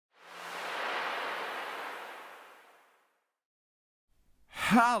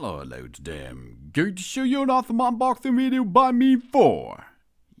Hello today. I'm going to show you another unboxing video by me for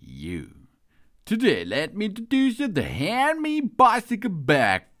you. Today, let me introduce you the HENMI bicycle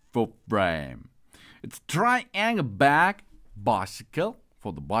bag for frame. It's a triangle bag bicycle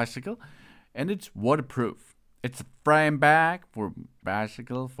for the bicycle, and it's waterproof. It's a frame bag for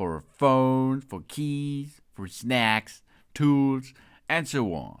bicycle, for phones, for keys, for snacks, tools, and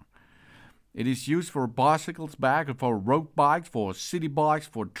so on. It is used for bicycles bag, for road bikes, for city bikes,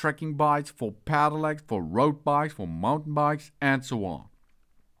 for trekking bikes, for pedelecs, for road bikes, for mountain bikes, and so on.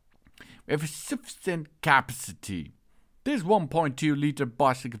 We have a sufficient capacity. This 1.2-liter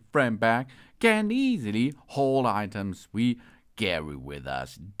bicycle frame bag can easily hold items we carry with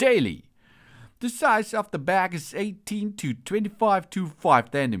us daily. The size of the bag is 18 to 25 to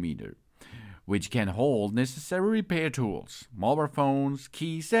 5 cm, which can hold necessary repair tools, mobile phones,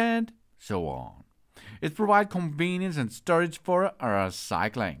 keys, and so on. It provides convenience and storage for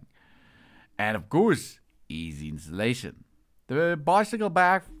cycling. And of course, easy installation. The bicycle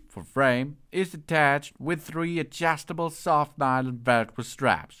bag for frame is attached with 3 adjustable soft nylon Velcro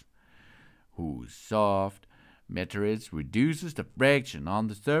straps, whose soft materials reduces the friction on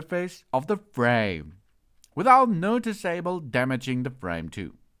the surface of the frame without noticeably damaging the frame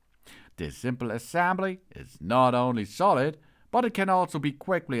too. This simple assembly is not only solid, but it can also be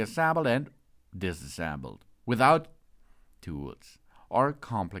quickly assembled and disassembled without tools or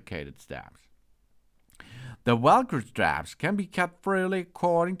complicated steps. The Velcro straps can be cut freely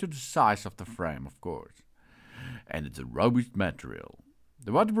according to the size of the frame, of course, and it's a robust material.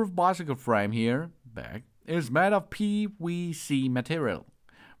 The waterproof bicycle frame bag is made of PVC material,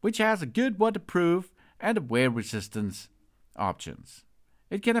 which has a good waterproof and wear resistance options.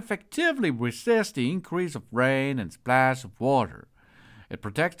 It can effectively resist the increase of rain and splash of water. It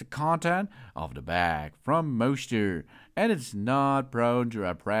protects the content of the bag from moisture, and it's not prone to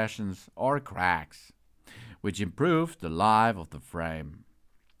abrasions or cracks, which improves the life of the frame.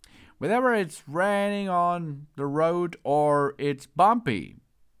 Whether it's raining on the road or it's bumpy,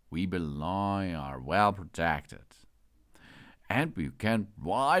 we below are well protected, and we can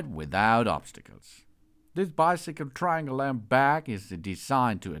ride without obstacles. This bicycle triangle bag is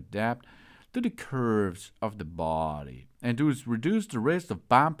designed to adapt to the curves of the body and to reduce the risk of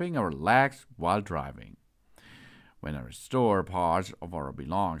bumping our legs while driving. When we store parts of our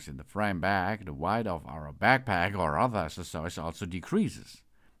belongings in the frame bag, the weight of our backpack or other accessories also decreases,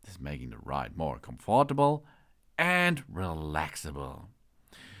 thus making the ride more comfortable and relaxable.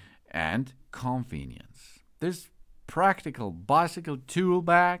 And convenience. This practical bicycle tool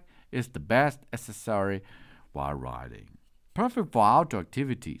bag is the best accessory while riding. Perfect for outdoor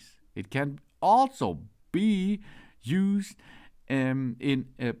activities. It can also be used in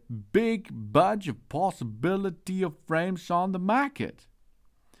a big bunch of possibility of frames on the market.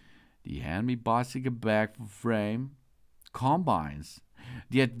 The HENMI bicycle bag for frame combines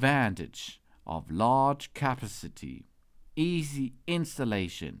the advantage of large capacity, easy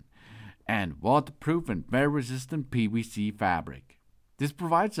installation, and waterproof and very resistant PVC fabric. This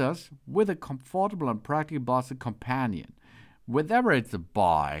provides us with a comfortable and practical bicycle companion. Whether it's a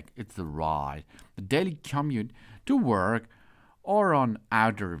bike, it's a ride, a daily commute to work, or on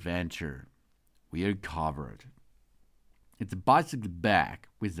outdoor adventure, we are covered. It's a bicycle bag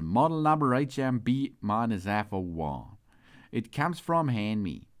with the model number HMB-F01. It comes from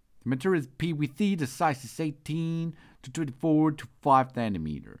HENMI. The material is PVC, the size is 18 to 24 to 5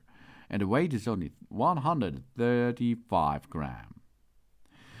 cm, and the weight is only 135 grams.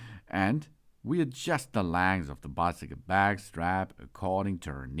 And we adjust the length of the bicycle bag strap according to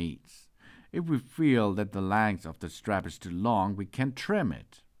our needs. If we feel that the length of the strap is too long, we can trim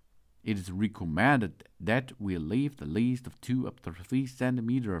it. It is recommended that we leave the least of 2 up to 3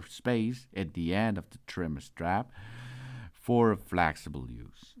 cm of space at the end of the trim strap for a flexible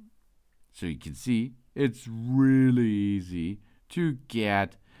use. So you can see, it's really easy to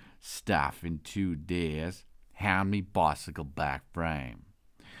get stuff into this HENMI bicycle bag frame.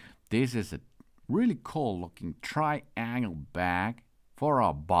 This is a really cool looking triangle bag for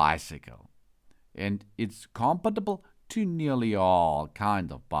a bicycle, and it's compatible to nearly all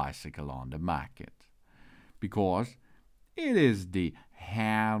kinds of bicycle on the market because it is the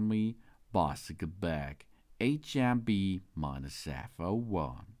HENMI bicycle bag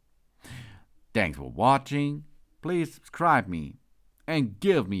HMB-F01. Thanks for watching. Please subscribe me and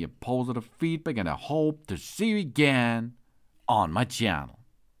give me a positive feedback, and I hope to see you again on my channel.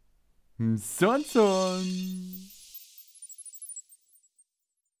 Son.